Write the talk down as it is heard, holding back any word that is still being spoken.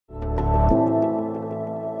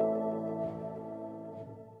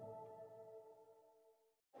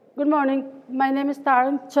morning. My name is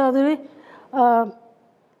Chowdhury.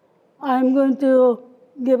 I'm going to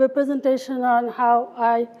give a presentation on how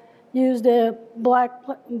I used a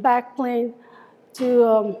backplane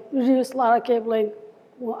to reduce a lot of cabling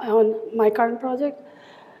on my current project,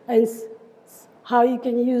 and how you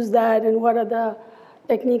can use that, and what are the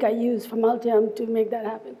technique I use from Altium to make that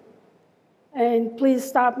happen. And please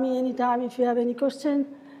stop me anytime if you have any question.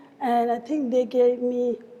 And I think they gave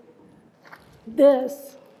me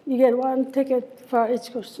this. You get one ticket for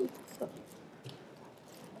each question. So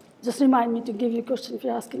just remind me to give you a question if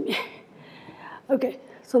you're asking me. OK,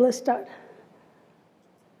 so let's start.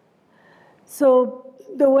 So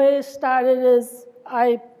the way it started is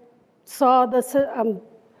I saw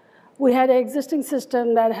we had an existing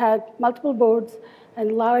system that had multiple boards and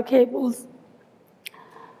a lot of cables.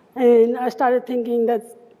 And I started thinking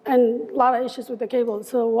and a lot of issues with the cable.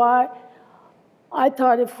 So I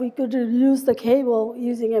thought if we could reduce the cable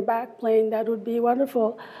using a backplane, that would be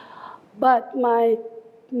wonderful. But my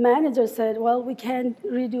manager said, well, we can't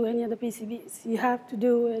redo any of the PCBs. You have to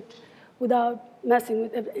do it without messing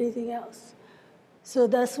with anything else. So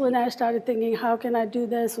that's when I started thinking, how can I do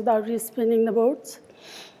this without respinning the boards?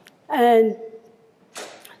 And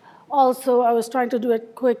also, I was trying to do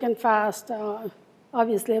it quick and fast.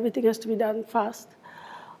 Obviously, everything has to be done fast.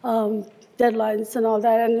 Deadlines and all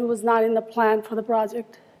that, and it was not in the plan for the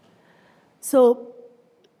project. So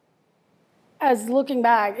as looking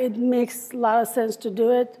back, it makes a lot of sense to do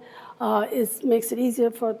it. It makes it easier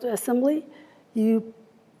for the assembly. You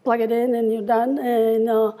plug it in and you're done, and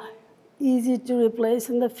easy to replace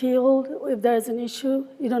in the field if there's an issue.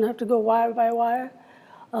 You don't have to go wire by wire.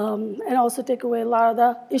 And also take away a lot of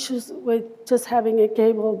the issues with just having a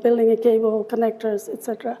cable, building a cable, connectors, et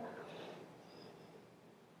cetera.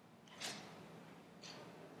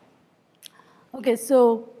 OK,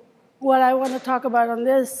 so what I want to talk about on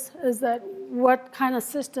this is that what kind of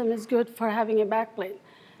system is good for having a backplane.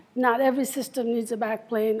 Not every system needs a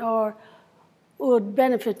backplane or would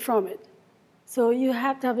benefit from it. So you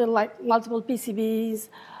have to have like multiple PCBs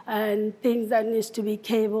and things that needs to be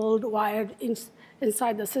cabled, wired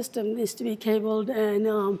inside the system needs to be cabled,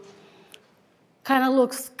 and kind of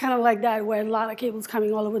looks kind of like that, where a lot of cables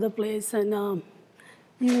coming all over the place. And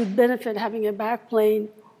you would benefit having a backplane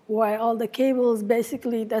where all the cables,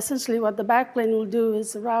 basically, essentially what the backplane will do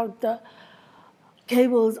is route the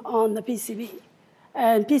cables on the PCB.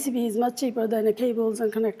 And PCB is much cheaper than the cables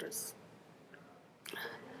and connectors.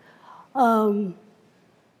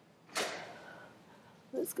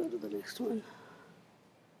 Let's go to the next one.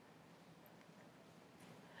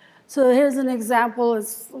 So here's an example.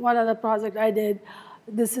 It's one of the projects I did.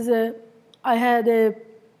 I had a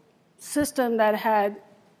system that had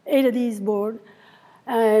 8 of these boards.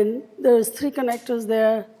 And there's 3 connectors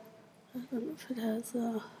there. I don't know if it has,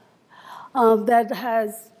 that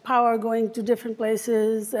has power going to different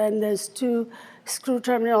places. And there's 2 screw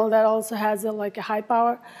terminals that also has like a high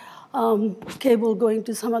power cable going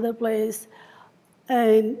to some other place.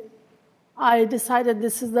 And I decided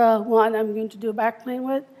this is the one I'm going to do a backplane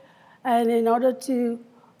with. And in order to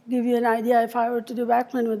give you an idea, if I were to do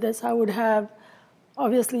backplane with this, I would have,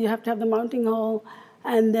 obviously, you have to have the mounting hole.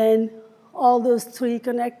 And then all those 3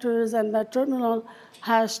 connectors and that terminal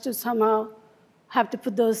has to somehow have to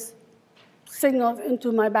put those signals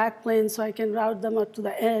into my backplane so I can route them up to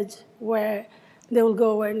the edge where they will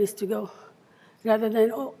go where it needs to go, rather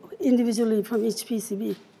than individually from each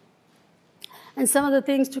PCB. And some of the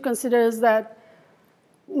things to consider is that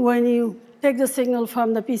when you take the signal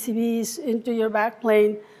from the PCBs into your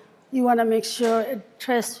backplane, you want to make sure it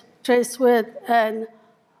trace width and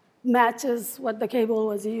matches what the cable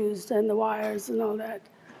was used and the wires and all that.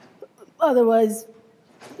 Otherwise,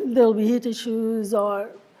 there'll be heat issues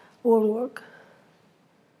or won't work.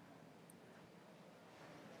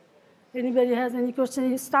 Anybody has any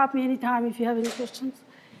questions? You stop me anytime if you have any questions,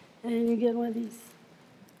 and you get one of these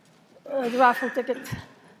raffle tickets.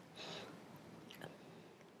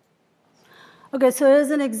 OK, so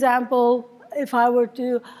here's an example. If I were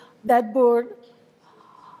to that board,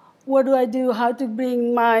 what do I do? How to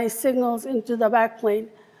bring my signals into the backplane?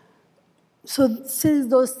 So since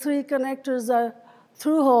those 3 connectors are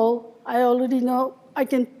through hole, I already know I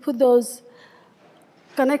can put those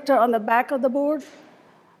connector on the back of the board,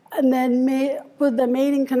 and then put the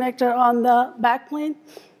mating connector on the backplane,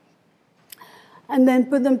 and then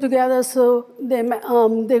put them together so they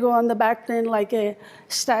go on the backplane like a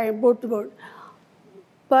stack board to board.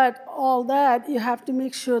 But all that, you have to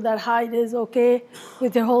make sure that height is OK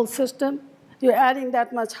with your whole system. You're adding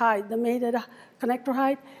that much height, the mated connector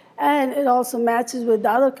height, and it also matches with the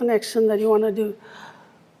other connection that you want to do.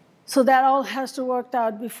 So that all has to work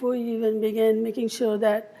out before you even begin making sure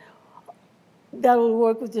that that will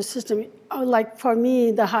work with your system. Like for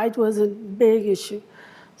me, the height was a big issue.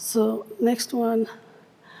 So next one.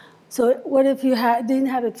 So what if you didn't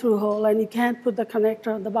have a through hole and you can't put the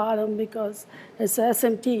connector at the bottom because it's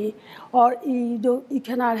SMT, or you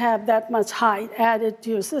cannot have that much height added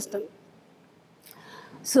to your system?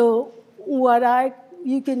 So what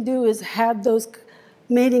you can do is have those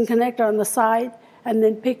mating connector on the side and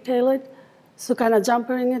then pigtail it, so kind of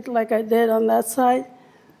jumpering it like I did on that side.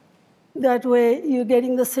 That way you're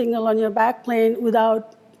getting the signal on your backplane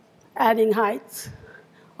without adding heights,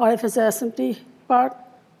 or if it's an SMT part.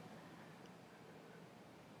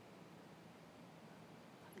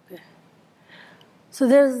 Okay. So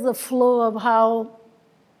there's the flow of how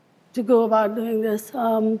to go about doing this.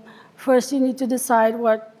 First, you need to decide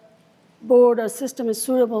what board or system is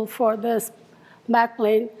suitable for this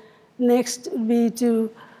backplane. Next would be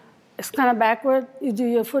it's kind of backward. You do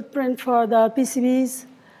your footprint for the PCBs,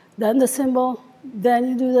 then the symbol, then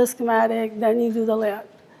you do the schematic, then you do the layout.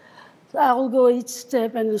 So I will go each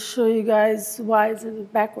step and show you guys why it's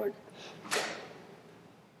backward.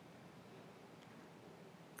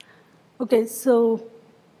 Okay, so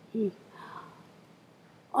you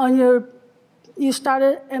start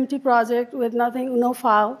an empty project with nothing, no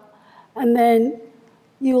file, and then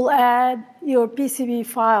you'll add your PCB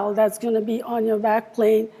file that's going to be on your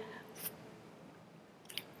backplane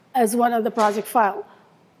as one of the project file.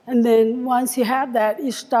 And then once you have that,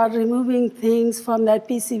 you start removing things from that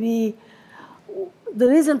PCB. The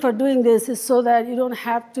reason for doing this is so that you don't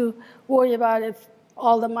have to worry about if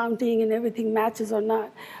all the mounting and everything matches or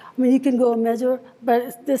not. I mean, you can go measure,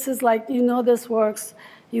 but this is like, you know this works.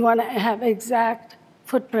 You want to have exact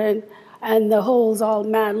footprint and the holes all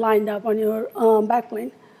lined up on your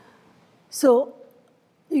backplane. So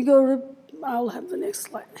you I'll have the next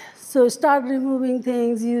slide. So start removing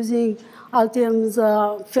things using Altium's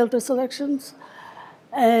filter selections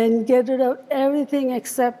and get rid of everything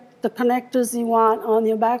except the connectors you want on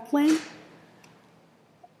your backplane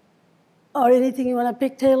or anything you want to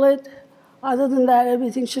pigtail it. Other than that,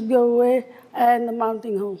 everything should go away, and the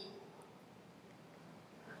mounting hole.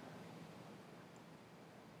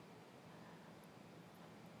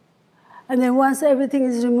 And then once everything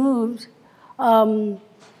is removed,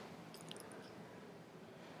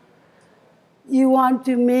 you want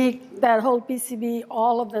to make that whole PCB,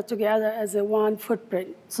 all of that together as a one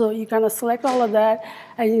footprint. So you kind of select all of that,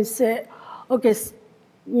 and you say, OK,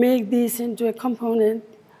 make this into a component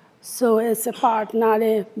so it's a part, not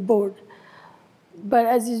a board. But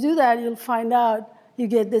as you do that, you'll find out you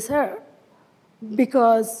get this error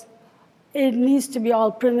because it needs to be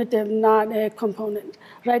all primitive, not a component.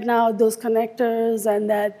 Right now, those connectors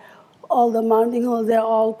and all the mounting holes, they're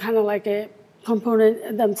all kind of like a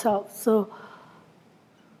component themselves. So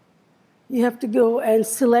you have to go and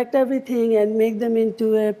select everything and make them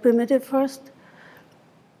into a primitive first.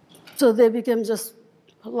 So they become just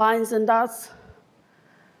lines and dots.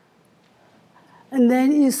 And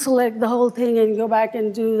then you select the whole thing and go back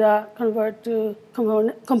and do the convert to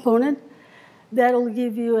component. That'll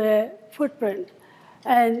give you a footprint.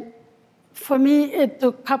 And for me, it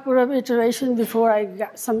took a couple of iterations before I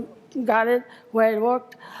got it where it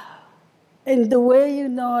worked. And the way you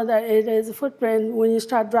know that it is a footprint, when you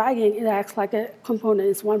start dragging, it acts like a component.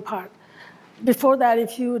 It's one part. Before that,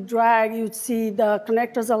 if you would drag, you'd see the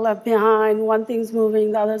connectors are left behind. One thing's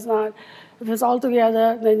moving, the other's not. If it's all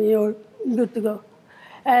together, then you're good to go.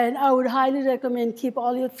 And I would highly recommend keep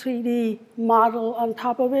all your 3D model on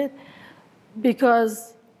top of it,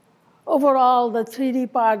 because overall, the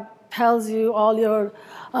 3D part tells you all your,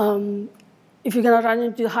 if you're going to run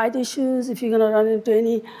into height issues, if you're going to run into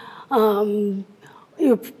any,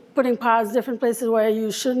 you're putting parts different places where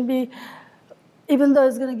you shouldn't be, even though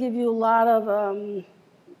it's going to give you a lot of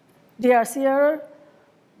DRC error,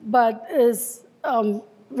 but is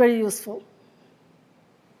very useful.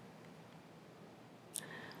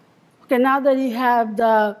 Okay, now that you have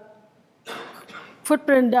the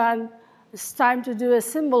footprint done, it's time to do a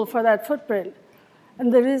symbol for that footprint.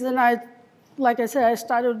 And the reason like I said, I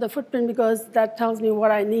started with the footprint because that tells me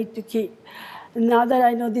what I need to keep. And now that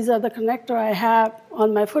I know these are the connector I have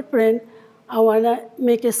on my footprint, I want to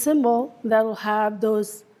make a symbol that will have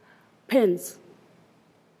those pins.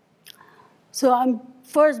 So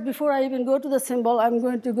first, before I even go to the symbol, I'm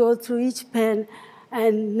going to go through each pin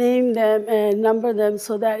and name them and number them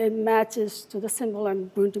so that it matches to the symbol I'm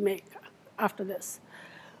going to make after this.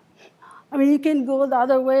 I mean, you can go the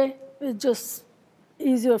other way. It's just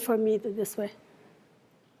easier for me this way.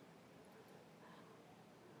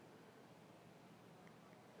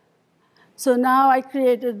 So now I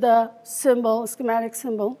created the symbol, schematic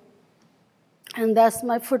symbol, and that's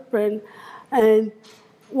my footprint. And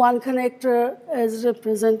one connector is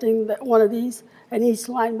representing one of these, and each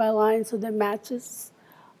line by line, so they matches.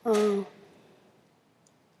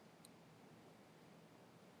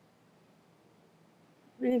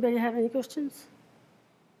 Anybody have any questions?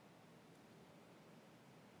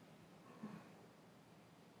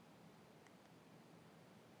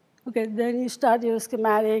 Okay, then you start your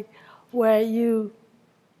schematic where you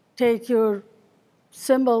take your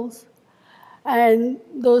symbols, and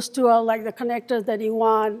those two are like the connectors that you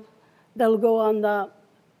want. They'll go on the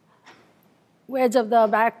edge of the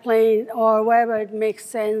backplane or wherever it makes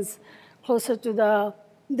sense, closer to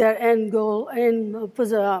their end goal, end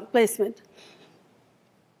placement.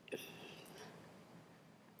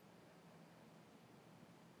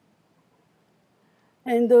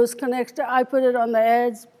 And those connectors, I put it on the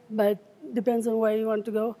edge, but depends on where you want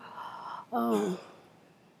to go.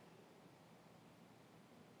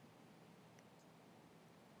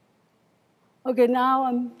 Okay,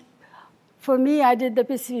 now for me, I did the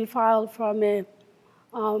PCB file from a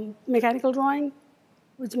mechanical drawing,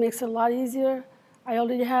 which makes it a lot easier. I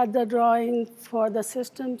already had the drawing for the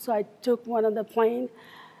system, so I took one of the plane,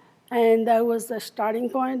 and that was the starting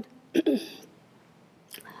point.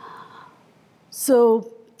 So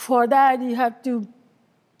for that, you have to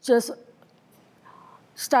just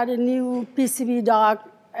start a new PCB dock,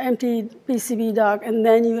 empty PCB dock, and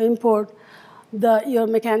then you import your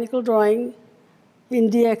mechanical drawing in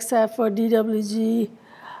DXF or DWG,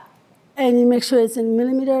 and you make sure it's in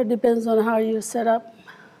millimeter, depends on how you set up.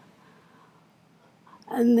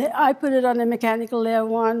 And I put it on a mechanical layer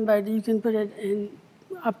 1, but you can put it in,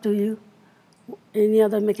 up to you, any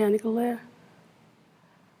other mechanical layer.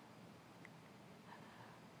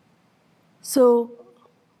 So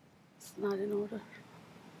it's not in order.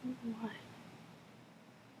 Why?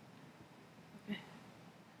 Okay.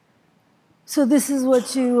 So this is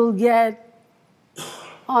what you will get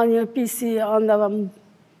on your PC, on the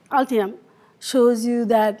Altium. Shows you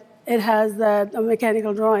that it has that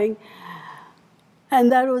mechanical drawing.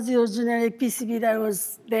 And that was your generic PCB that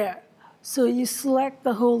was there. So you select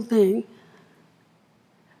the whole thing.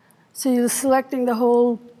 So you're selecting the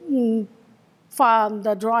whole file,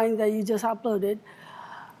 the drawing that you just uploaded.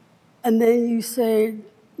 And then you say,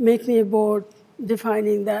 make me a board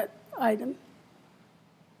defining that item.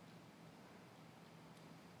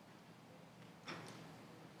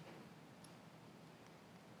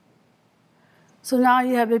 So now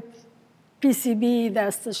you have a PCB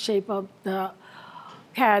that's the shape of the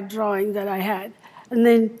CAD drawing that I had. And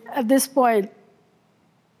then at this point,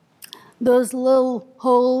 those little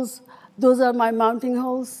holes, those are my mounting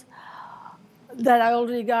holes that I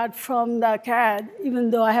already got from the CAD, even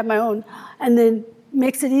though I have my own. And then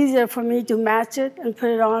makes it easier for me to match it and put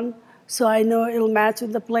it on so I know it'll match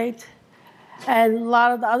with the plate. And a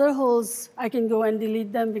lot of the other holes, I can go and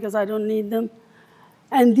delete them because I don't need them.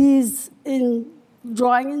 And these in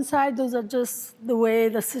drawing inside, those are just the way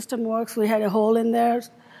the system works. We had a hole in there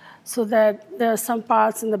so that there are some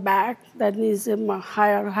parts in the back that needs a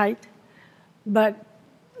higher height, but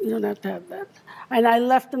you don't have to have that. And I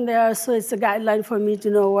left them there, so it's a guideline for me to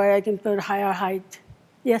know where I can put higher height.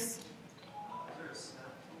 Yes? Is there a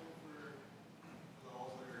snap tool for the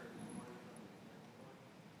holes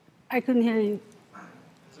that are I couldn't hear you.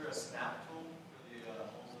 Is there a snap tool for the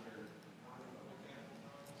holes that are recording from the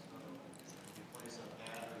mechanical drawings? So you place a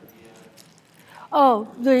pad or a Oh,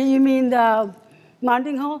 you mean the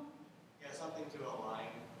mounting hole? Yeah, something to align.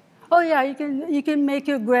 Oh yeah, you can make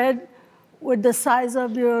your grid with the size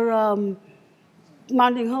of your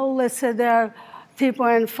mounting hole. Let's say they're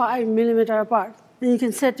 3.5 millimeter apart. Then you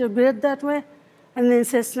can set your grid that way, and then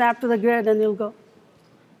say snap to the grid, and it'll go.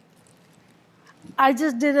 I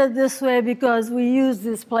just did it this way because we use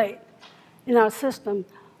this plate in our system,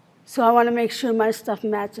 so I want to make sure my stuff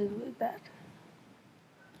matches with that.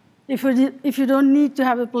 If you don't need to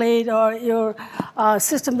have a plate or your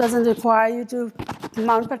system doesn't require you to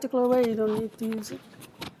mount a particular way, you don't need to use it.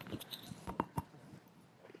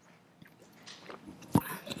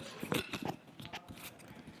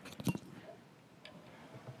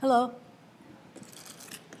 Hello.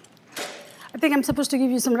 I think I'm supposed to give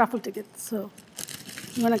you some raffle tickets, so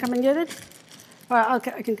you want to come and get it? Or I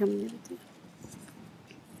can come and give it to you.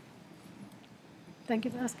 Thank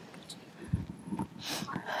you for asking.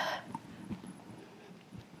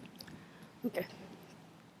 Okay.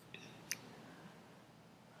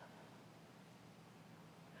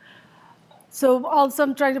 So also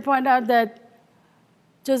I'm trying to point out that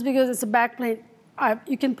just because it's a backplane,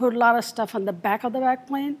 you can put a lot of stuff on the back of the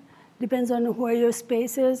backplane. Depends on where your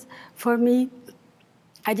space is. For me,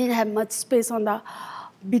 I didn't have much space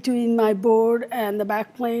between my board and the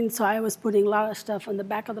backplane, so I was putting a lot of stuff on the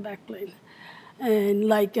back of the backplane. And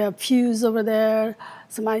like a fuse over there,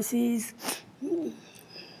 some ICs.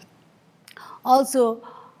 Also,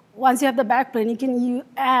 once you have the backplane, you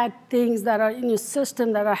add things that are in your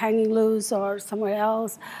system that are hanging loose or somewhere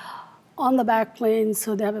else on the backplane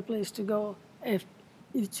so they have a place to go if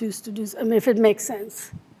you choose to do so, if it makes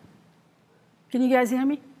sense. Can you guys hear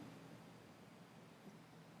me?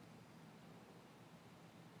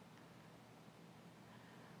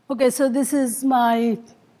 Okay, so this is my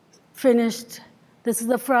finished. This is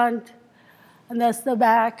the front, and that's the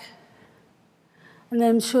back. And then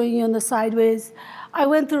I'm showing you on the sideways. I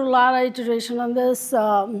went through a lot of iteration on this,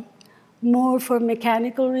 more for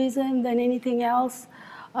mechanical reason than anything else.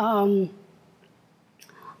 I'll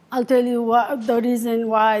tell you the reason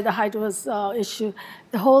why the height was issue.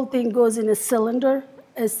 The whole thing goes in a cylinder.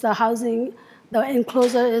 It's the housing. The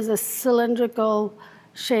enclosure is a cylindrical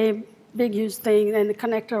shape, big, huge thing, and the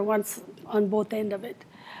connector once on both ends of it.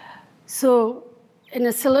 So in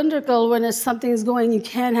a cylindrical, when something's going, you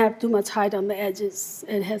can't have too much height on the edges.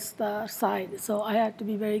 It has the side. So I have to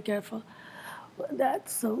be very careful with that.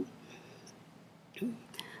 So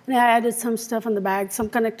and I added some stuff on the back. Some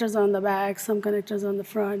connectors on the back, some connectors on the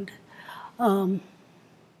front.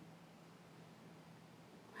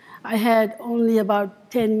 I had only about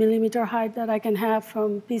 10 millimeter height that I can have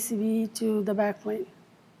from PCB to the backplane.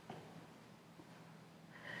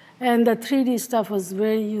 And the 3D stuff was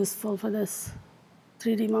very useful for this,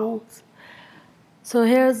 3D models. So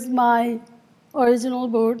here's my original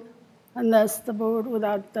board, and that's the board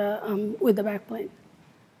without the, with the backplane.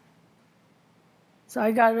 So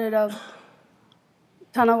I got rid of a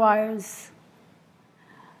ton of wires.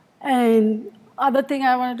 And other thing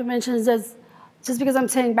I wanted to mention is that just because I'm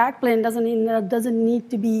saying backplane doesn't need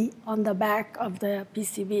to be on the back of the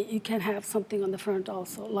PCB. You can have something on the front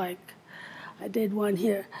also, like I did one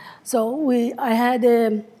here. So I had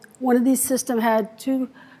one of these systems had two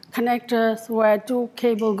connectors where two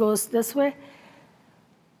cable goes this way.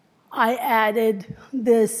 I added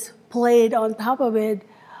this plate on top of it,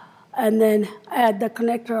 and then add the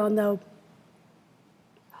connector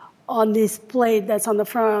on this plate that's on the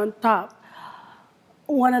front top.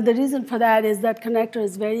 One of the reasons for that is that connector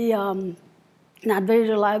is very not very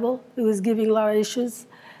reliable. It was giving a lot of issues,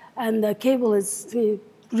 and the cable is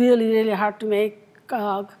really, really hard to make.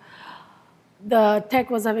 The tech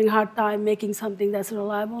was having a hard time making something that's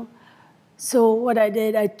reliable. So what I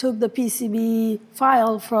did, I took the PCB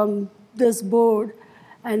file from this board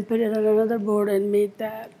and put it on another board and made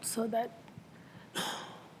that so that,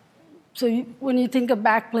 when you think of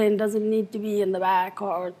backplane, it doesn't need to be in the back,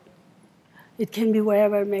 or it can be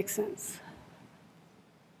wherever it makes sense.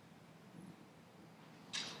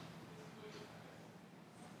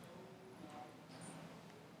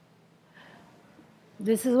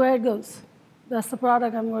 This is where it goes. That's the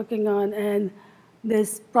product I'm working on, and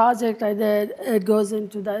this project I did, it goes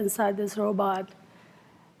into inside this robot,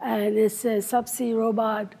 and it's a subsea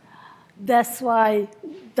robot. That's why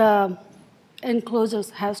the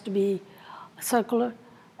enclosures has to be circular.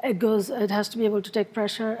 It has to be able to take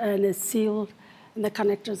pressure, and it's sealed, and the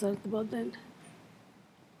connectors are at the both end.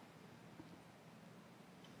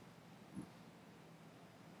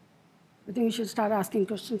 I think we should start asking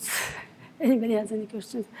questions. Anybody has any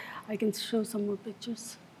questions? I can show some more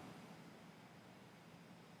pictures.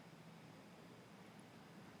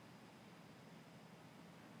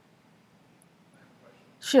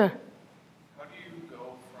 Sure. How do you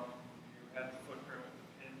go from, you had the footprint with the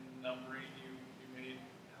pin numbering, you made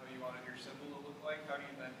how you wanted your symbol to look like. How do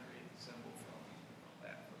you then create the symbol from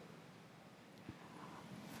that footprint?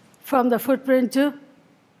 From the footprint to?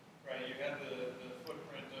 Right, you had the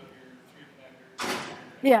footprint of your three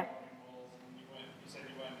connectors, Yeah. and you said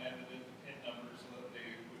you went and edited the pin numbers so that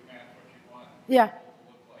they would match what you want Yeah. the symbol to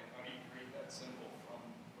look like. How do you create that symbol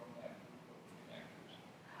from that group of connectors?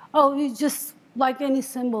 Oh, you just, like any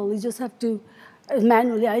symbol, you just have to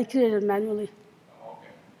manually. I created manually. Oh,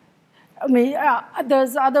 okay. I mean,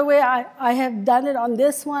 there's other way. I have done it on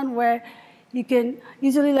this one where you can,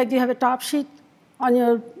 usually like you have a top sheet on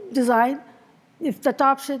your design. If the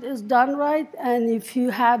top sheet is done right, and if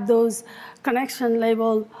you have those connection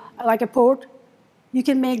labeled like a port, you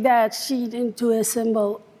can make that sheet into a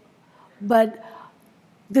symbol. But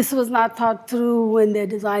this was not thought through when they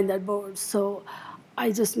designed that board. So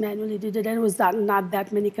I just manually did it, and it was not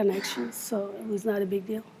that many connections, so it was not a big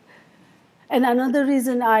deal. And another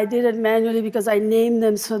reason I did it manually, because I named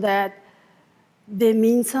them so that they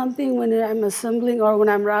mean something when I'm assembling or when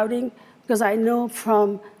I'm routing, because I know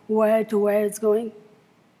from where to where it's going.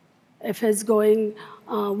 If it's going,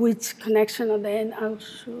 which connection at the end. I'll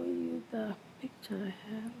show you the picture I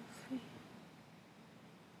have. Let's see.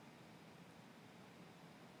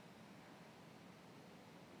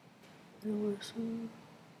 There were some.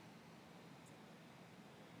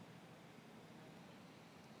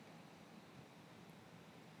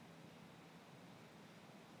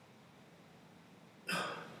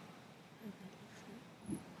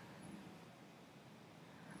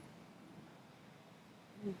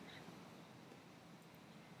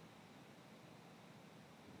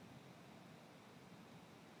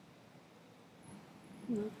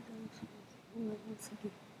 No, one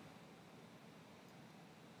second.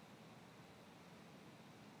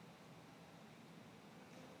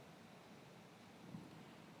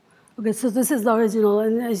 Okay, so this is the original,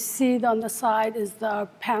 and I see it on the side is the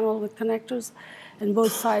panel with connectors, and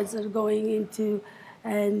both sides are going into,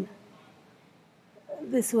 and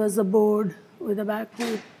this was the board with the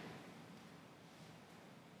backplane.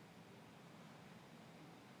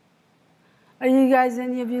 Are you guys,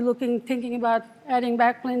 any of you thinking about adding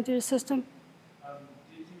backplane to your system?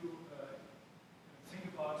 Did you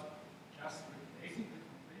think about just replacing the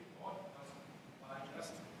complete board by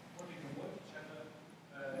just putting a multi-channel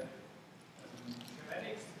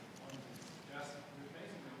schematics on this, just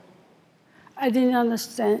replacing the whole board? I didn't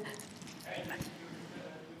understand. And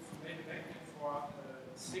you've made a backplane for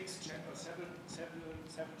 6 channels,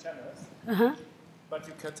 seven channels, but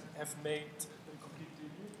you could have made a completely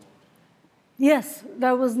new board. Yes,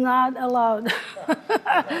 that was not allowed.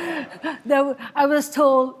 I was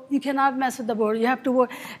told you cannot mess with the board. You have to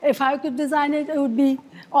work. If I could design it, it would be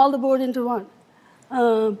all the board into one.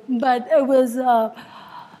 But it was,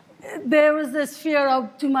 there was this fear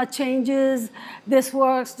of too much changes. This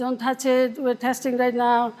works, don't touch it. We're testing right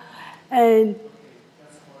now. And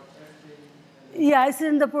yeah, it's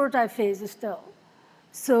in the prototype phase still.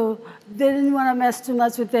 So they didn't want to mess too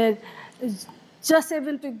much with it. Just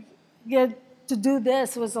even to get to do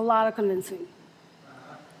this was a lot of convincing.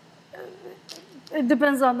 It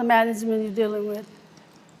depends on the management you're dealing with.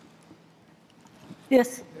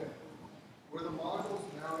 Yes? Yeah. Were the modules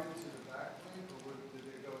mounted to the backplane, or did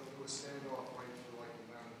they go through a standoff right to like a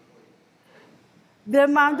mounted plate? They're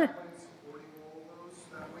mounted. Is the backplane supporting all of those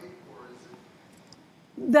that weight, or is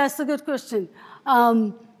it? That's a good question.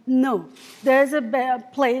 No, there's a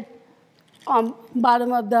plate on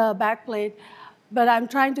bottom of the back plate, but I'm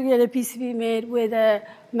trying to get a PCB made with a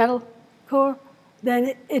metal core.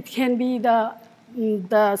 Then it can be the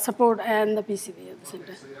support and the PCB at the same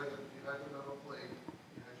time. So you had the metal plate,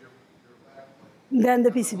 you had your back plate. Then the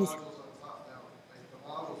And PCBs. The modules on top now, like the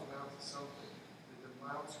modules mount to something. Did the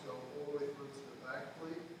mounts go all the way through to the back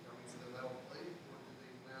plate, I mean to the metal plate, or did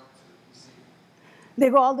they mount to the PCB? They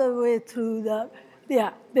go all the way through the,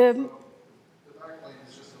 yeah. The back plate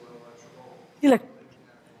is just a little electrical.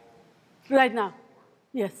 Right now,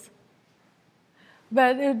 yes.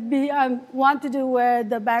 But it'd be, I want to do where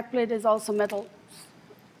the back plate is also metal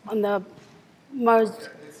on the merged.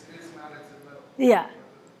 It's mounted to the metal. Yeah.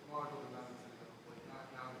 The module is mounted to the metal plate, not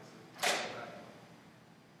mounted to the back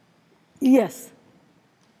plate. Yes.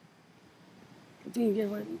 Do you get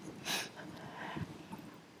what it is?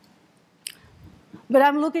 But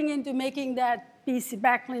I'm looking into making that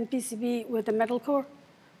backplane PCB with a metal core,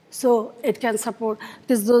 so it can support,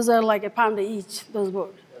 because those are like £1 each, those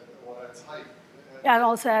boards. Well, that's height. And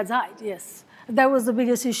also adds height, yes. That was the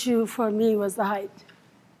biggest issue for me, was the height.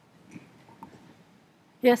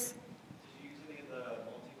 Yes? Did you use any of the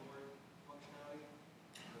multi-board functionality?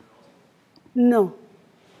 No.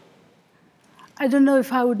 I don't know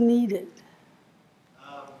if I would need it.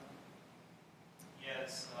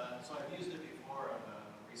 Yes. So I've used it before on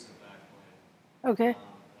a recent backplane. Okay. And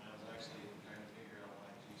I was actually trying to figure out why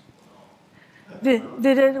it's useful at all.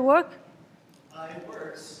 Did it work? It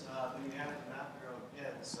works, but you have to map your own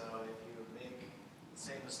pins. So if you make the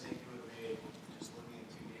same mistake you would have made just looking at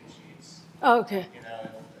 2 data sheets, Oh, okay. you know,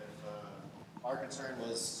 if our concern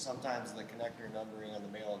was sometimes the connector numbering on the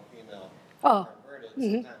male and female Oh. are inverted,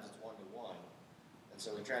 sometimes it's 1-to-1. And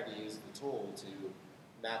so we tried to use the tool to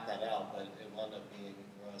map that out, but it wound up being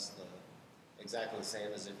for us exactly the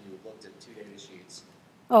same as if you looked at 2 data sheets.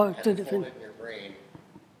 Oh, and two form different. it in your brain,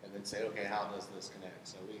 and then say, okay, how does this connect?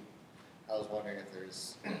 So I was wondering if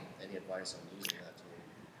there's any advice on using that tool.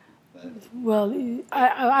 But Well,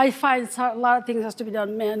 I find a lot of things has to be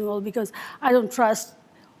done manual because I don't trust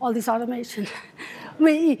all this automation. I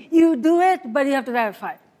mean, you do it, but you have to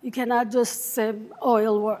verify. You cannot just say, oh,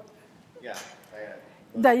 it'll work. yeah,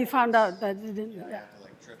 That you found out that it didn't. I Yeah. have to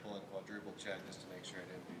like triple and quadruple check just to make sure I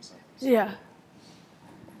didn't do something. Yeah.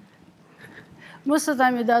 Most of the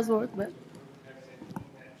time it does work, but.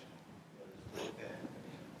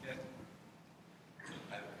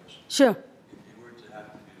 Sure. If you were to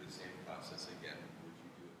have to do the same process again, would you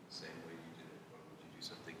do it the same way you did it, or would you do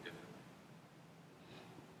something different?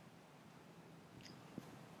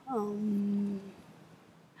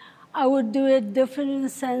 I would do it different in the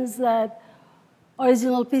sense that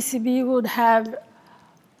original PCB would have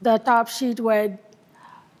the top sheet where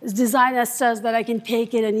it's designed as such that I can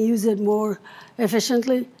take it and use it more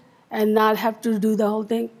efficiently and not have to do the whole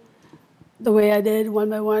thing. The way I did one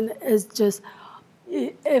by one is just,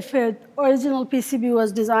 if an original PCB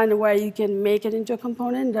was designed where you can make it into a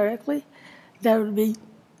component directly, that would be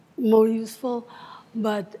more useful.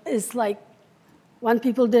 But it's like, one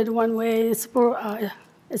people did one way, it's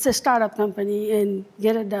a startup company, and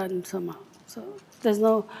get it done somehow. So there's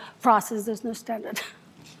no process, there's no standard.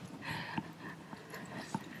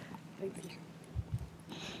 Thank you.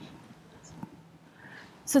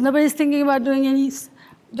 So nobody's thinking about doing any,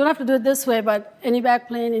 don't have to do it this way, but any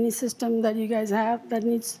backplane, any system that you guys have that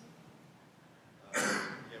needs? Yeah,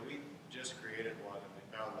 we just created one, and we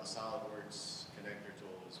found the SolidWorks connector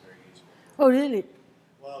tool is very useful. Oh, really?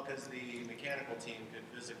 Well, because the mechanical team could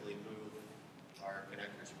physically move our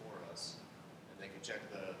connectors for us, and they could check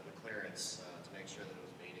the clearance to make sure that it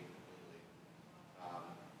was mating completely.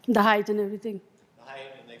 The height and everything. The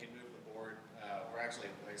height, and they could move the board. We're actually,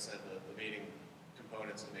 like I said, the mating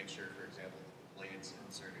components to make sure, for example, that the blades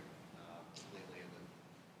inserted completely, and then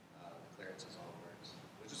the clearances all works.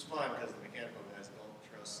 Which is fun because the mechanical guys don't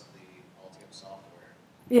trust the Altium software.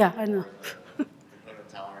 Yeah, I know. The component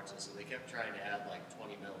tolerances, so they kept trying to add like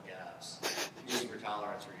 20 mil gaps just for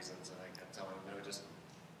tolerance reasons, and I kept telling them, no, just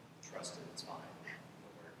trust it, it's fine.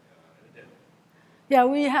 It'll work, and it did. Yeah,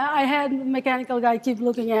 I had a mechanical guy keep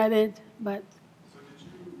looking at it, but. So did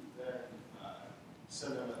you then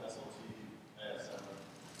send them an SLT ASM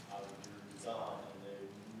out of your design, and they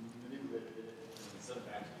manipulated it and sent it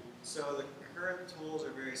back to you? So the current tools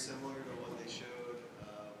are very similar to what they showed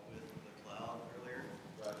with the cloud earlier,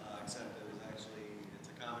 except that it's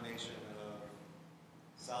a combination of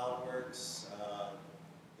SolidWorks,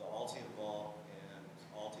 the Altium vault, and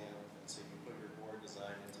Altium, and so you put your board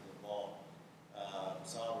design into the vault.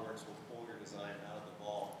 SolidWorks will pull your design out of the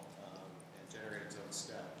vault and generate its own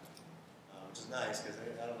step, which is nice because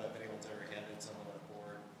I don't know if anyone's ever handed someone a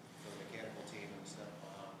board from the mechanical team and step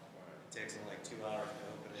it takes them like 2 hours to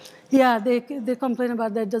open it. Yeah, they complain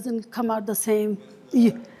about that. It doesn't come out the same.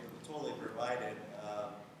 With the tool they provided,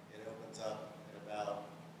 it opens up in about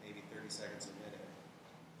maybe 30 seconds a minute.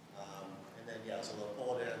 And then, yeah, so they'll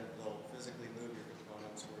pull it in, they'll physically move your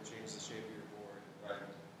components or change the shape of your board, right?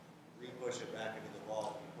 Re-push it back into the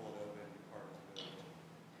vault, you pull it open, your part is moved.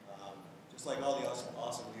 Just like all the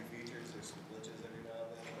awesome new features, there's some glitches every now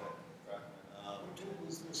and then, but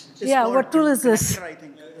Yeah, what tool is this? I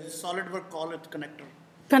think SolidWorks call it connector.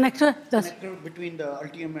 Connector? Connector between the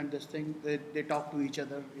Altium and this thing. They talk to each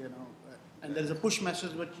other, you know. And there's a push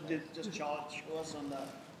message which they just show us on the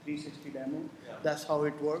 360 demo. Yeah. That's how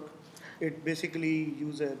it works. It basically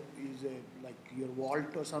use a like your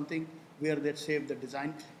vault or something where they save the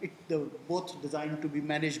design. Both designed to be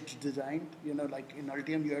managed design. You know, like in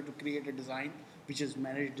Altium you have to create a design which is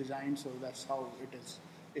managed design. So that's how it is.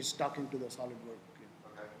 It's talking to the SolidWorks.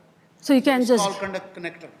 So you can It's just. called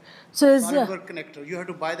connector. So is SolidWorks connector. You have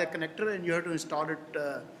to buy the connector and you have to install it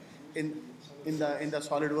in the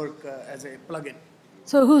SolidWorks as a plugin.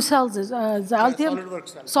 so who sells it? The Altium? SolidWorks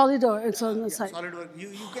sells it. Solidor, it's on the Yeah, site. SolidWorks.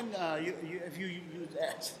 You can if you use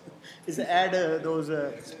ads, add those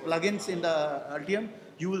plugins in the Altium,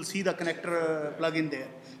 you will see the connector plugin there.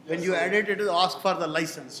 When you add it, it will ask for the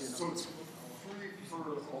license. You know. So it's free for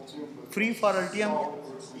Altium, but Free for Altium.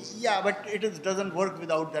 SolidWorks. Yeah, but doesn't work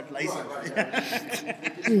without that license.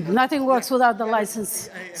 Nothing works without the license.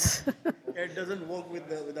 It doesn't work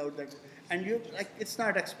without that. And it's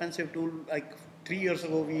not expensive tool. Like 3 years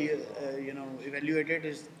ago, we evaluated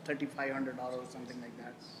is $3,500 or something like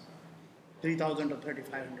that. $3,000 or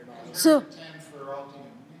 $3,500. So And for Altium.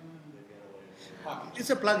 It's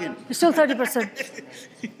a plugin. it's still 30%.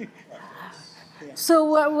 So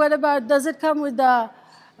what about, does it come with the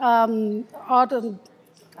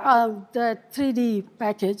the 3D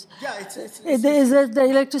package? Yeah, Is it the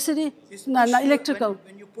electricity? No, not electrical.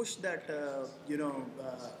 When you push that, your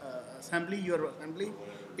assembly,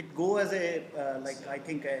 it go as a I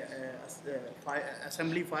think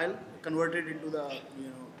assembly file converted into the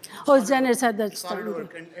Oh, Janet said that.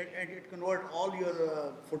 SolidWorks, and it convert all your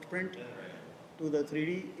footprint to the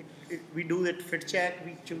 3D. We do it fit check,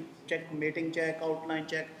 we check mating check, outline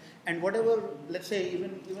check, and whatever. Let's say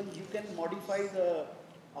even you can modify the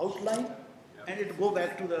outline and it go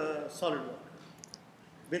back to the SolidWorks.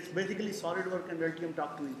 Basically, SolidWorks and Altium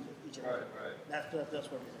talk to each other. Right. That's what it is.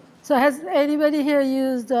 So has anybody here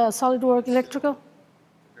used SolidWorks Electrical?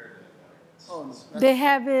 Oh, no. They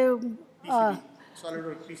have a, PCB.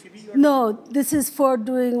 SolidWorks PCB? no, this is for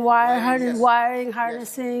doing Yes. wiring,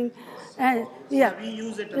 harnessing, and yeah, We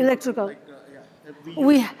use it. electrical. Like,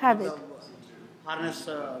 We use have for it. the harness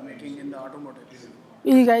making in the automotive.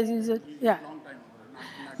 You guys use it? Yeah. Long time ago.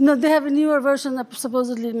 No, they have a newer version that's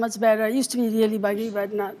supposedly much better. It used to be really buggy,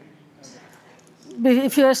 but not. But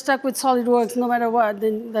if you're stuck with SolidWorks, no matter what,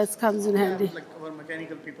 then that comes in handy. Like our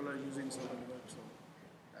mechanical people are using SolidWorks, so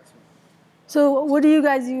that's it. So what do you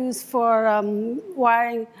guys use for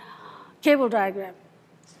wiring cable diagram?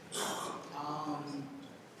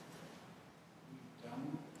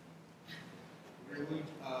 Really,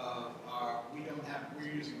 we don't have,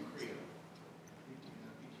 we're using Creo, PTO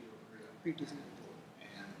Creo. PTC.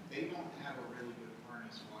 And they don't have a really good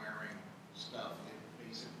harness wiring stuff. It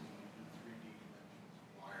basically, you do 3D dimensions,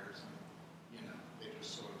 wires, and, they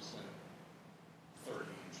just sort of set it 30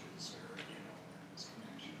 inches or, in this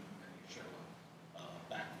connection, and then you show a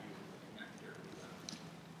back view of the connector with a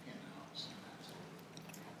pin outs and that sort of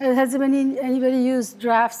thing. Has anybody used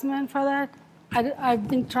Draftsman for that? I've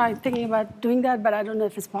been thinking about doing that, but I don't know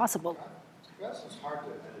if it's possible. Drafts is hard to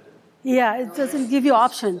edit. Yeah, it doesn't give you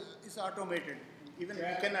option. It's automated. Even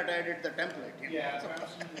you cannot edit the template. Yeah,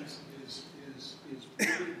 Draftsman is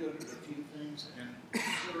really good at a few things, and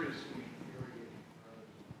seriously infuriating.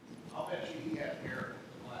 I'll bet you he had hair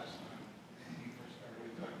the last time he first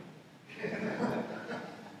started talking.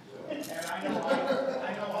 And I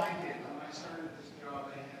know I did. When I started this job,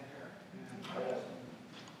 I had hair.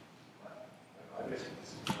 I basically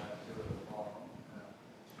just do it at the bottom,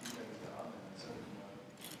 you take it down, and set it in the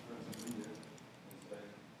person read it, and say,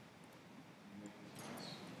 you make this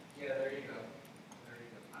nice. Yeah, there you go. There you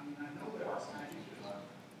go. I mean, I know there are times, I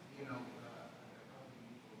probably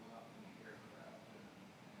need to a lot in the aircraft and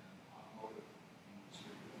automotive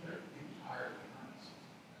industry. They're entirely honest,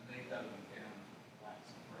 and they got them down like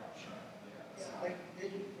some production. Like they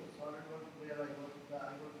use SolidWorks where I work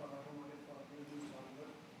for automotive for they use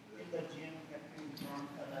SolidWorks. In the GM factory in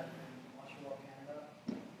Toronto, like in Oshawa, Canada,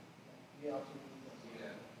 we also use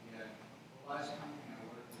that. Yeah. The last company I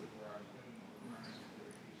worked with where I was doing the harness with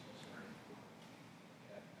their piece of string.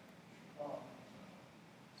 Yeah. Oh,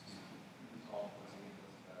 It's all possible,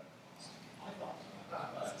 does that. I thought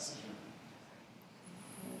so.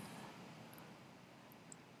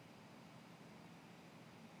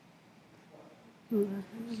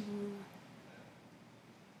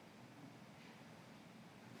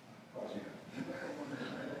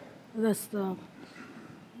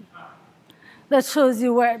 That shows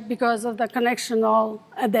you where, because of the connection all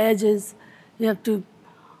at the edges, you have to.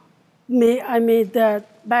 I made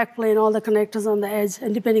that backplane, all the connectors on the edge,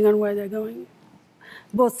 and depending on where they're going,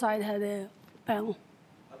 both sides had a panel.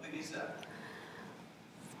 How big is that?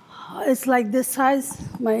 It's like this size.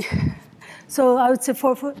 So I would say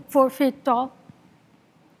 4 feet tall.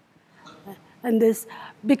 And this,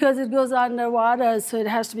 because it goes underwater, so it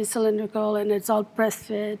has to be cylindrical, and it's all press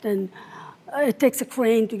fit, and it takes a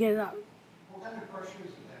crane to get it out. What kind of pressures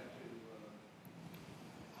does it have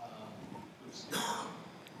to withstand?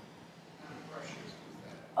 What kind of pressures does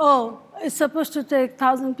that? Oh, it's supposed to take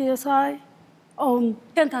 1,000 psi,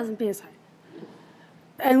 10,000 psi.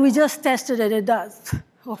 And we just tested it, it does.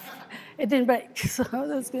 Oh, it didn't break, so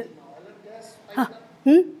that's good. Huh?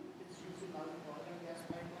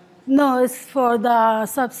 No, it's for the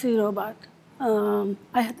subsea robot.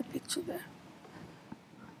 I had the picture there.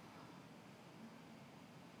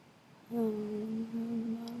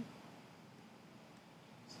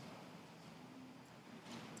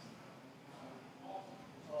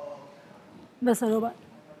 That's a robot.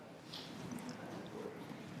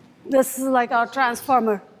 This is like our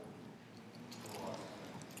transformer.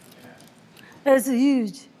 It's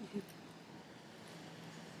huge.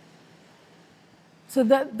 So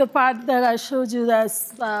the part that I showed you,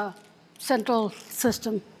 that's the central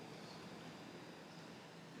system.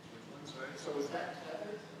 So is that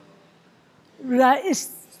tethered?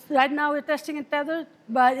 Right now we're testing it tethered,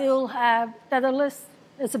 but it will have tetherless.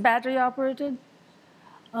 It's a battery operated.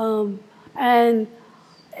 And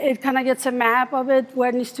it kind of gets a map of it, where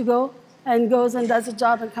it needs to go, and goes and does a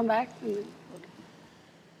job and come back.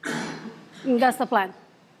 And that's the plan.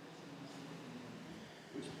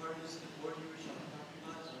 Which part is the board you were talking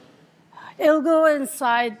about? It'll go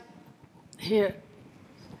inside here.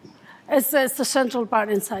 It's the central part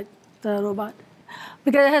inside the robot.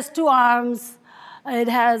 Because it has 2 arms. It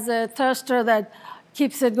has a thruster that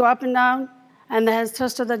keeps it go up and down. and it has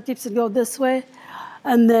thruster that keeps it go this way,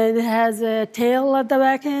 and then it has a tail at the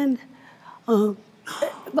back end. The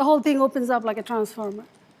whole thing opens up like a transformer,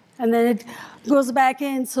 and then it goes back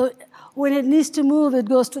in. So when it needs to move, it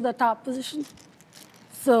goes to the top position,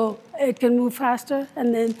 so it can move faster.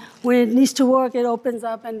 And then when it needs to work, it opens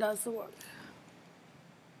up and does the work.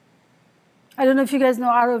 I don't know if you guys know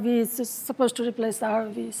ROVs. It's just supposed to replace the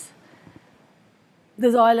ROVs.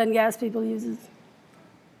 There's oil and gas people use it.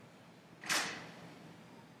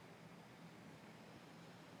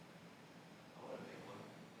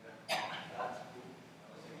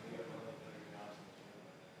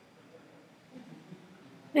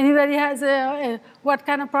 Anybody has what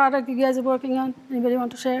kind of product you guys are working on? Anybody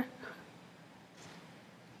want to share?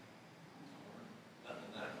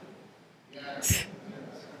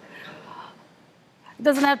 It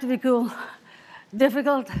doesn't have to be cool.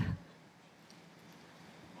 Difficult.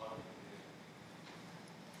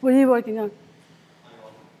 What are you working on?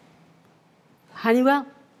 Honeywell?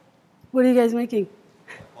 What are you guys making?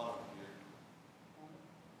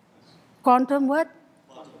 Quantum what?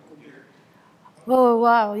 Oh,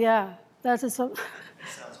 wow, yeah. That is so.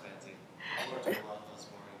 Sounds fancy. I worked a lot this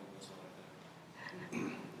morning with this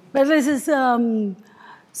one. But this is,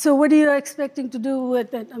 so what are you expecting to do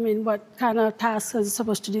with it? I mean, what kind of tasks is it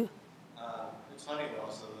supposed to do? It's Honeywell,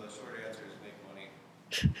 so the short answer is make money.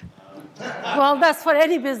 Well, that's for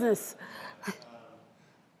any business.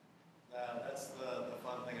 That's the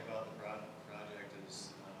fun thing about the project is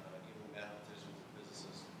even mathematicians and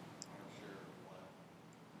physicists aren't sure what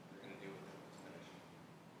they're going to do with it when it's finished.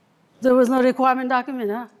 There was no requirement document,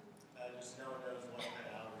 huh? Just no one knows what kind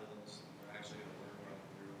of algorithms they're actually going to work running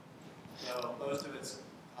through. So most of it's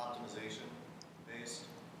optimization based.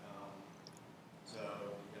 So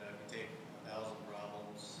if you take 1,000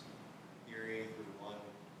 problems, theory through one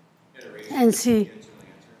iteration, And see. you get to an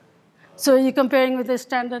answer. So you're comparing with the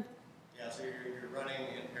standard? Yeah, so you're running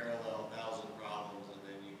in parallel 1,000 problems, and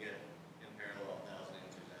then you get in parallel 1,000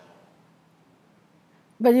 answers out.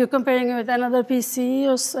 But you're comparing it with another PC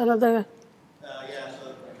or another? Yeah,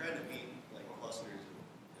 so we're trying to beat like clusters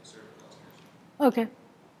and server clusters. Okay.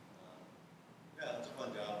 Yeah, it's a fun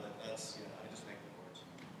job, but that's, I just make the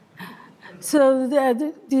boards. So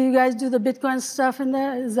do you guys do the Bitcoin stuff in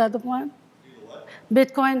there? Is that the plan? Do the what?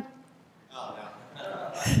 Bitcoin? Oh,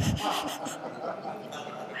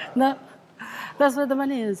 No? That's where the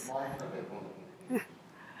money is.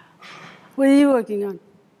 What are you working on?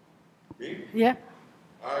 Me? Yeah?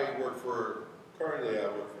 Currently I work for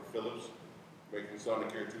Philips, making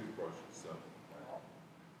Sonicare toothbrushes, so.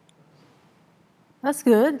 That's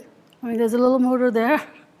good. I mean, there's a little motor there. It's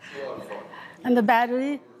a lot of fun. And the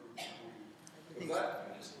battery. What's that?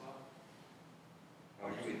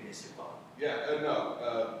 Yeah, no,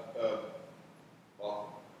 yeah.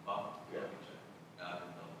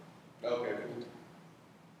 Okay.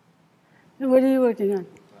 And what are you working on?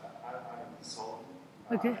 I'm a consultant.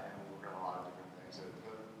 Okay. And we work on a lot of different things.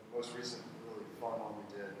 The most recent really fun one we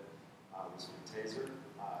did was with Taser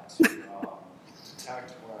to detect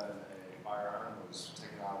when a firearm was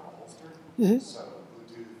taken out of a holster. Mm-hmm. So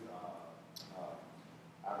Bluetooth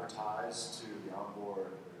advertised to the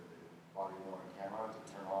onboard or the body-worn camera to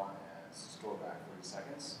turn on and store back 30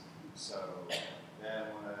 seconds. So then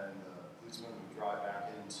when the policeman would drive back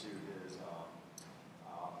into his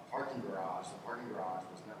parking garage, the parking garage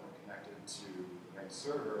was network connected to the main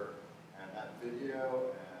server, and that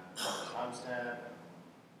video and the timestamp, and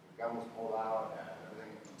the gun was pulled out, and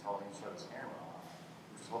everything until he shut his camera off,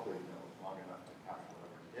 which was hopefully long enough to capture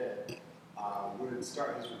whatever he did, would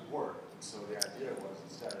start his report. And so the idea was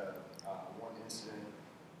instead of one incident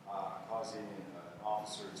causing an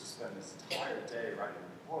officer to spend his entire day writing a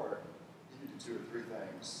report, he could do 2 or 3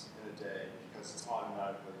 things in a day because it's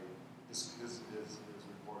automatically, his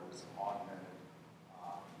report is augmented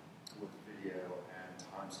with video and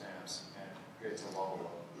timestamps and creates a level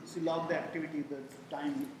of. So log the activity, the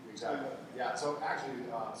time. Exactly. Yeah. So actually,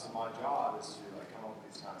 so my job is to come up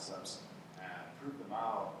with these concepts and prove them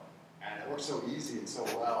out, and it works so easy and so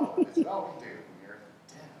well. It's we can take it from here.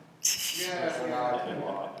 Damn. Yeah. So now I do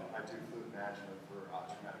fluid management for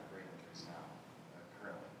traumatic brain injuries now.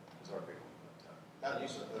 Currently, is our big one. But, Can you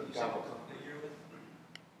say what company you're with?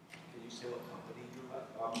 Can you say what company you're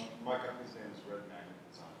with? my company's name is Red Magnet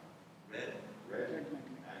Design. Red Magnet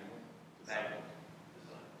Design.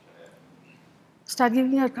 Start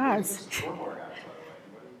giving your cards. Firmware guys, by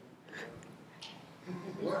the way.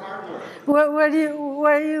 We're hardware.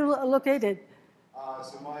 Where are you located?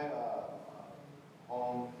 So my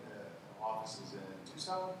home office is in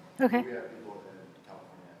Tucson. Okay. We have people in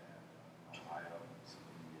California and Ohio.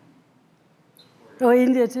 Oh,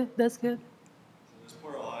 India too. That's good.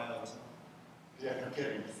 Yeah, no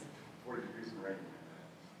kidding. 40 degrees and rain.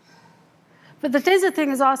 But the taser thing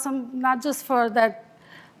is awesome, not just for that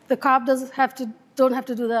the cop don't have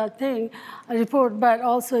to do that thing, a report, but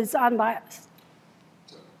also it's unbiased.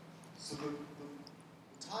 So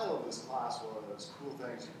the title of this class was Cool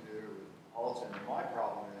Things You Can Do with Altium. And my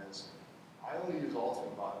problem is I only use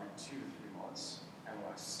Altium about every 2 to 3 months. And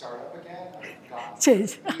when I start up again, I've gotten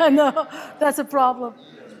Change. I know. That's a problem.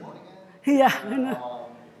 Yeah, I know.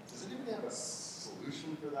 Does anybody have a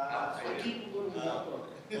solution for that?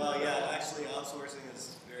 Well, yeah, actually outsourcing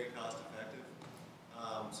is very cost effective.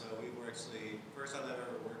 So we were actually, first time I've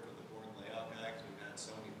ever worked with a board and layout guy, because we've had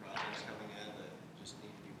so many projects coming in that just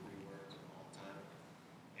need to be reworked all the time.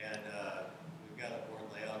 And we've got a board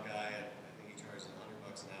and layout guy, and I think he charges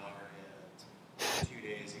 $100 an hour, and in 2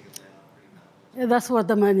 days he can lay out pretty complex. Yeah, that's what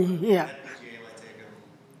the money, yeah. FPGA might take him,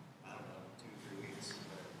 I don't know, 2 or 3 weeks.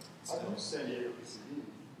 I do San Diego PCD,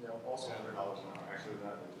 also $100 an hour. Actually,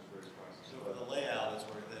 that is just raised prices. So for the layout, it's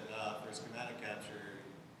worth it. For schematic capture,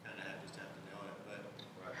 you kind of just have to know it.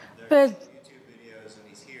 But there's YouTube videos, and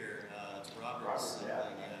he's here. It's Robert's something.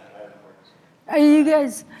 Yeah. You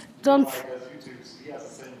guys don't. He does YouTube, so he has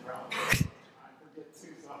the same problem. I forget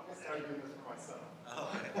too, so I'm going to start doing this for myself.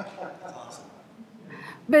 Oh, okay. That's awesome.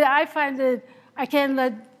 But I find that I can't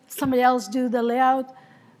let somebody else do the layout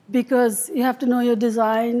because you have to know your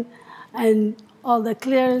design and all the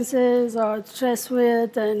clearances or stress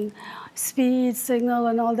width and speed, signal,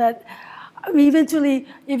 and all that. I mean, eventually,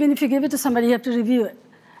 even if you give it to somebody, you have to review it.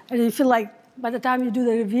 And you feel like by the time you do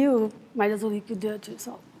the review, might as well you could do it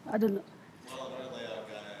yourself. I don't know. Well, another layout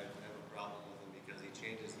guy, I have a problem with him because he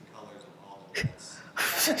changes the colors of all the reds.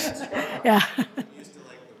 Yeah. I'm used to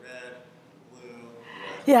like the red, blue.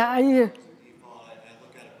 Yeah, I hear. Default. I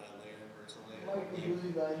look at it by layer personally. Like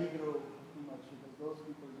using the Allegro too much because those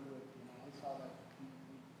people do it. I saw that.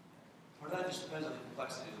 Or that just depends on the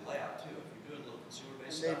complexity of the layout too. If you're doing little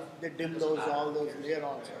consumer-based And stuff, they dim it doesn't those, matter. all those layer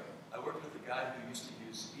also. I worked with a guy who used to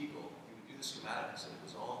use Eagle. He would do the schematics, and it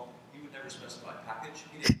was all, he would never specify package.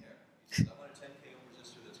 He didn't care. He said, I want a 10K ohm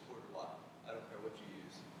resistor that's quarter watt. I don't care what you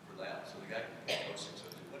use for layout. So the guy can pick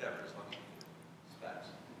 0602, whatever, as long as you do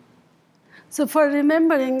specs. So for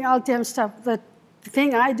remembering Altium stuff, the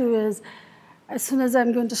thing I do is, as soon as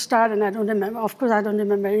I'm going to start, and I don't remember, of course I don't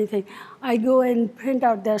remember anything, I go and print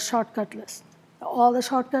out their shortcut list, all the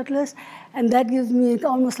shortcut list, and that gives me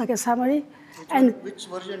almost like a summary. Which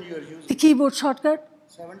version you are using? The keyboard shortcut,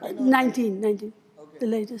 17 or 19, Okay. the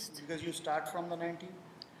latest. Because you start from the 19?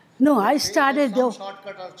 No, I started Some though.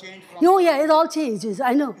 shortcut are changed from. No, yeah, it all changes.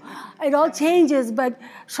 I know, it all changes. But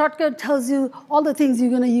shortcut tells you all the things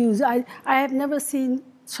you're going to use. I have never seen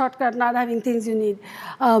shortcut not having things you need.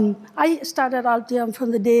 I started Altium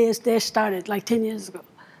from the day they started, like 10 years ago.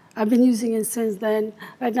 I've been using it since then.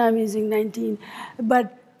 Right now I'm using 19.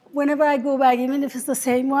 But whenever I go back, even if it's the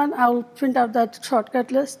same one, I'll print out that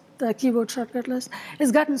shortcut list, the keyboard shortcut list.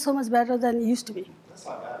 It's gotten so much better than it used to be. That's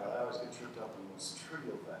not bad, but I always get tripped up in those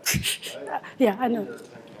trivial things, right? Yeah, I know. 10K,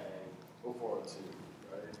 0402,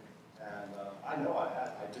 right? And I know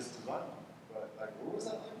I just designed one, but like, where was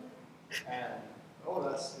that language? And,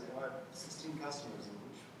 that's, I have 16 customers, and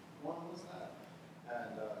which one was that?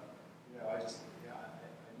 And, I just,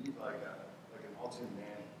 I need like an Altium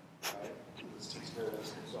nanny, right? This takes care of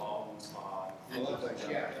this, it's all in one spot. Well, that's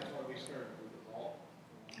why we started with the vault,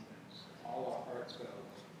 for one thing. So all our parts go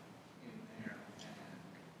in there, and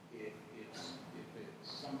if it's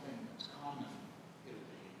something that's common, it'll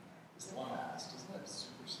be in there. Isn't that fast? Isn't that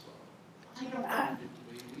super slow? I don't find it to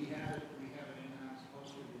be. We have it in-house,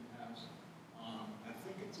 hosted in-house. I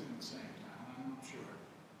think it's in the same town, I'm not sure.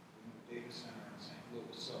 In the data center in St.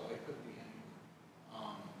 Louis, so it could be anywhere.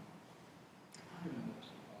 I don't know what's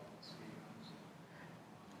involved with speed, honestly.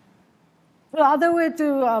 The other way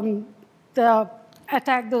to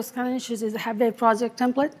attack those kind of issues is have a project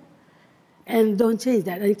template and don't change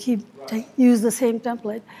that and use the same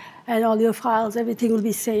template and all your files, everything will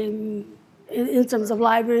be same in terms of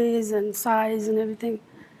libraries and size and everything.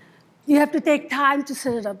 You have to take time to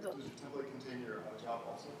set it up though. Does your template contain your job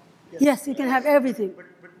also? Yes, you can have everything. But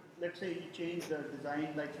let's say you change the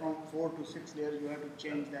design, like from 4 to 6 layers, you have to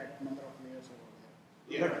change that number of layers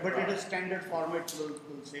over there. But it is standard format will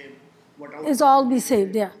save what else. It's all be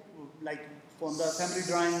saved, yeah. Like from the assembly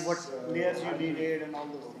drawing, what layers you needed and all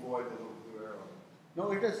those things. Avoid the little blue arrow.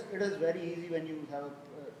 No, it is very easy when you have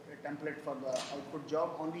a template for the output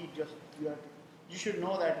job. Only just you should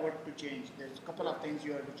know that what to change. There's a couple of things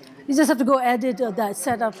you have to change. You just have to go edit that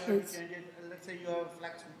setup. Let's say you have a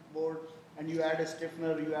flex board and you add a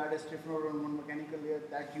stiffener on one mechanical layer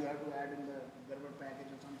that you have to add in the Gerber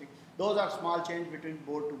package or something. Those are small change between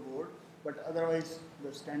board to board. But otherwise,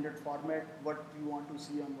 the standard format, what you want to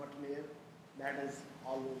see on what layer, that is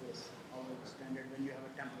always standard when you have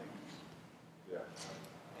a template. Yeah.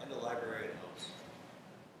 And the library helps.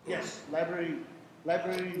 Yes, library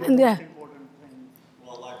is the And most important thing.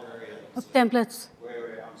 Well, library Templates.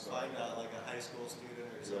 Wait, I'm sorry. Find out like a high school student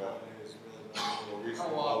or someone who's really Or recent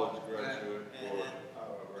college graduate or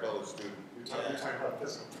college student. You're talking about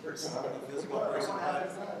physical person. a physical person.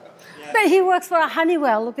 Yeah. But he works for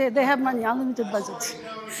Honeywell. Okay, they have money, unlimited budgets.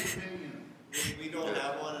 We don't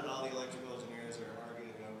have one, and all the electrical engineers are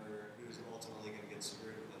arguing over who's ultimately going to get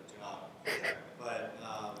screwed with that job. But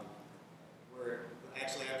we're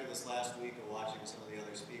actually, after this last week of watching some of the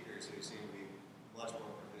other speakers who seem to be much more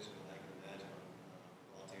proficient than I can imagine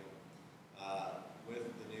on Altium, with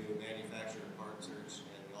the new manufacturer part search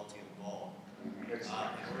and the Altium Vault, in order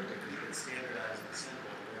to keep it standardized and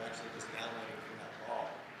simple, we're actually just downloading from that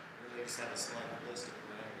vault. They just have a select list of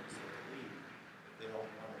parameters that they need if they don't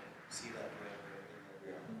want to see that parameter in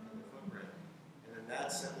their footprint. And then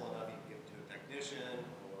that's simple enough, you can give it to a technician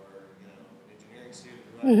or an engineering student,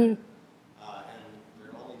 whoever. And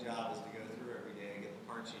their only job is to go through every day, get the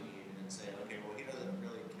parts you need, and say, okay, well, he doesn't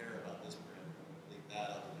really care about this parameter. I'm going to delete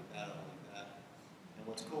that, I'll delete that, I'll delete that. And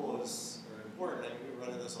what's cool is, or important, I mean, we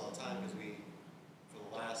run into this all the time because for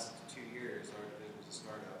the last 2 years, our division was a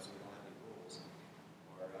startup, so we don't have any rules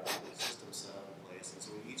or system set up in place. And so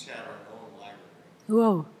we each have our own library.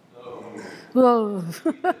 Whoa. Whoa.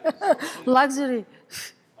 Luxury.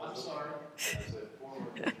 I'm sorry. As a former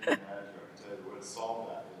engineering manager, I can tell you what to solve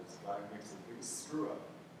that is the guy who makes the biggest screw up.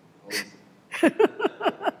 I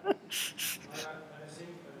think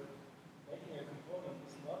making a component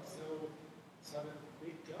is not it's not a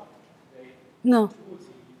big job. No. The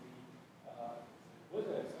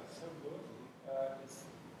wizards are so good. It's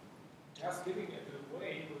just giving it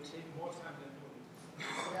away will take more time than doing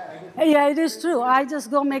it. Yeah, it is true. I just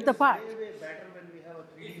go make the part. It's way better when we have a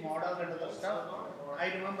 3D model and other stuff. I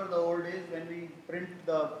remember the old days when we print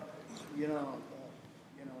the,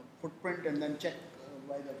 footprint and then check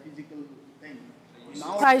by the physical thing.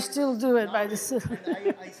 Now I still do it by this.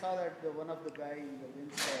 and I saw that one of the guy in the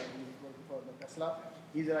Vince, he's working for the Tesla.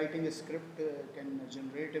 He's writing a script, can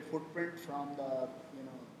generate a footprint from the,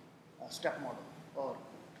 step model or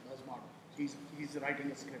bus model. He's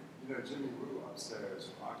writing a script. You know, Jimmy Woo upstairs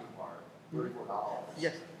from Occupier, $34.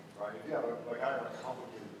 Yes. Right? If you have I have a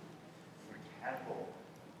complicated mechanical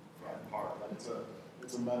part, like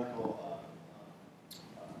it's a medical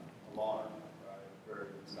alarm, right?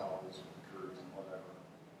 Various dollars for crews and whatever.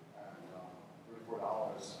 And $34, 24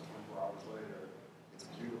 hours later, it's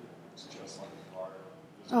beautiful. It's just like a car.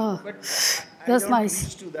 Oh, But that's I don't nice.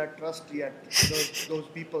 reach to that trust yet. Those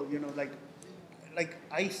people, like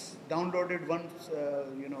I downloaded one,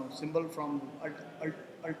 symbol from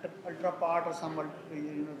Ultra Part or some,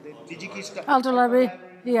 the DigiKey start. AltiumLive,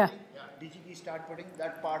 yeah. DigiKey start putting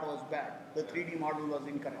that part was bad. The 3D model was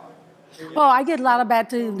incorrect. Oh, I get a lot of bad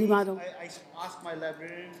 3D model. I asked my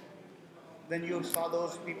librarian, when you saw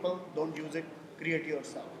those people, don't use it, create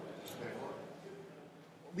yourself.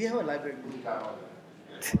 We have a library.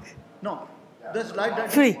 No, this library.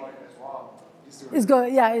 Free. It's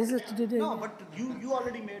going, yeah, it's just to do No, but you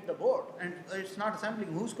already made the board, and it's not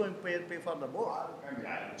assembling. Who's going to pay for the board? I mean, I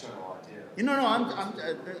have a general idea.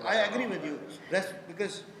 I agree with you.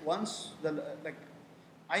 Because once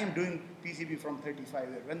I am doing PCB from 35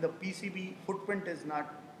 years. When the PCB footprint is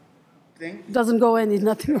not thing, Doesn't go in, it's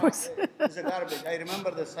nothing worse. it's a garbage. I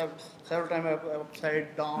remember this several times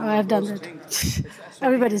upside down. I've done those that. things.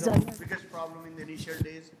 Everybody's the done that. biggest problem in the initial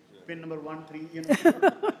days. Pin number 1, 3.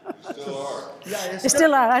 Still are. Yeah, It's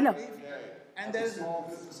still are, I know. And As there's a small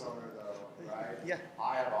business owner, though, right? Yeah.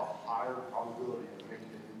 I have a higher probability of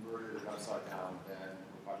making it inverted and upside down than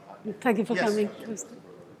if I Thank you for Yes. coming.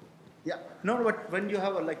 Yeah, no, but when you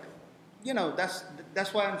have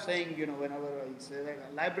that's why I'm saying, whenever I say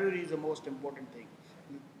library is the most important thing.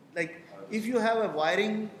 Like, if you have a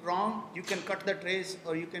wiring wrong, you can cut the trace,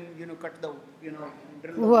 or you can, cut the,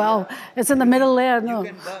 drill. Well, it's in the middle layer, no.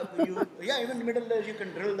 You can, even the middle layer, you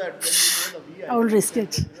can drill that when you know the VI. I won't risk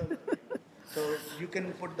it. So you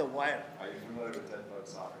can put the wire. Are you familiar with 10-foot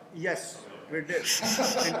socket? Yes, we did.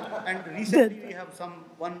 and recently we have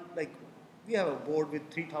we have a board with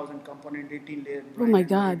 3,000 component, 18 layer. Oh my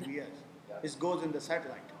God. It goes in the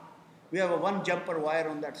satellite. We have a one jumper wire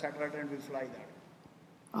on that satellite and we fly that.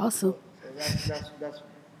 Awesome. So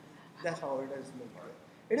that's how it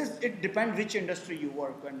is. It depends which industry you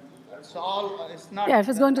work in. It's not. Yeah, if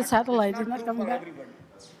it's going to not- satellite, it's not true coming for back. everybody.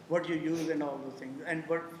 What you use and all those things, and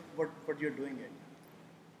what you're doing it.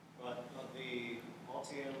 But the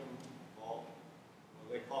Altium Vault,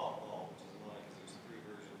 well, they call it Vault,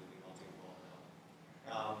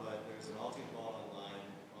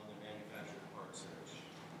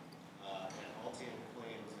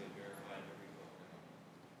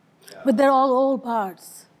 But they're all old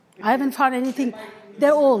parts. I haven't found anything.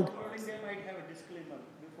 They're old. I think they might have a disclaimer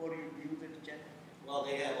before you use it, check. Well,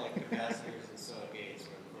 they have like capacitors and soda gates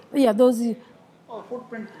for the Yeah, those Oh,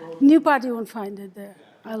 footprint. new part you won't find it there.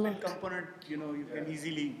 I love it. Component, you know, you can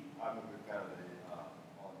easily. I'm a big fan of the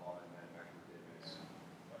online manufacturer database.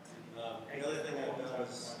 The other thing I've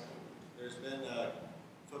noticed, there's been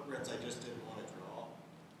footprints I just didn't want to draw.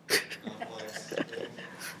 Complex.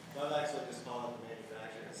 I've actually just called up the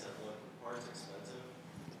manufacturer and said, look, the part's expensive.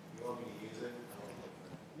 You want me to use it? I want to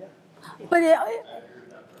look for it. But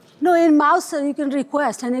no, in Mouser you can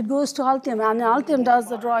request, and it goes to Altium, and Altium does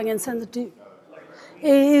the drawing and sends it to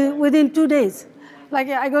you within 2 days. Like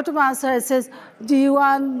I go to Mouser, it says, do you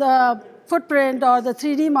want the footprint or the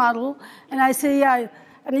 3D model? And I say, yeah.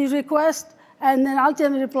 And you request, and then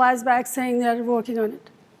Altium replies back saying they're working on it.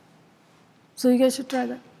 So you guys should try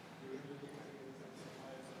that.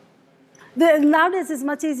 Nowadays, it's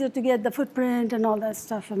much easier to get the footprint and all that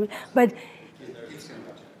stuff. I mean, but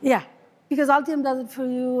yeah, because Altium does it for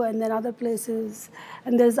you, and then other places,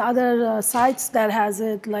 and there's other sites that has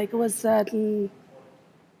it. Like what's that?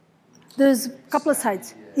 There's a couple of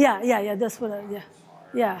sites. Yeah. That's what.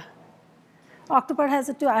 Yeah. Octopart has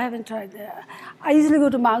it too. I haven't tried that. I usually go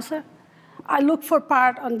to Mouser. I look for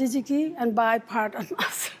part on DigiKey and buy part on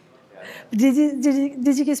Mouser.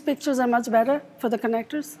 DigiKey's pictures are much better for the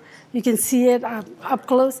connectors. You can see it up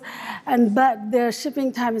close, but their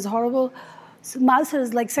shipping time is horrible. So Mouser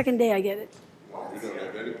is like second day I get it. We don't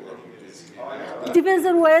have any problem with this. It depends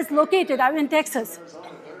on where it's located. I'm in Texas. Arizona,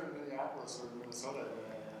 they're in Minneapolis or Minnesota,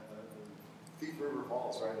 Thief River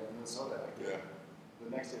Falls, right, in Minnesota. Yeah. The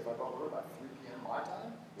next day, if I go over about 3 p.m. my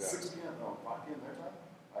time, 6 p.m., no, 5 p.m. their time,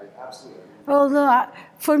 I absolutely agree. Oh, no,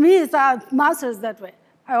 for me, it's Mouser is that way.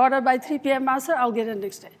 I order by 3 p.m. Mouser, I'll get it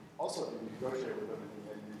next day. Also, if you negotiate with them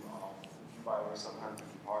and you, if you buy over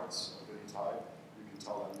 750 parts of any type, you can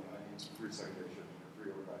tell them, I need free second-day shipping or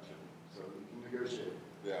free overnight shipping. So you can negotiate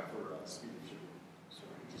for speed of shipping. So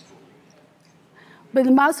it's cool. But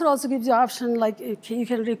the Mouser also gives you option, like you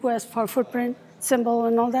can request for footprint, symbol,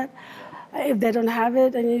 and all that. If they don't have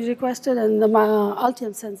it and you request it, and the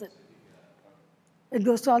Altium sends it. It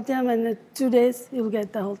goes to Altium, and in 2 days, you'll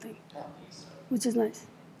get the whole thing, which is nice.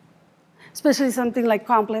 Especially something like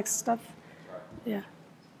complex stuff. Yeah.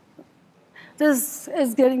 This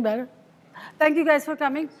is getting better. Thank you guys for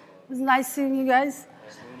coming. It was nice seeing you guys.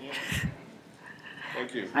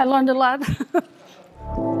 Thank you. I learned a lot.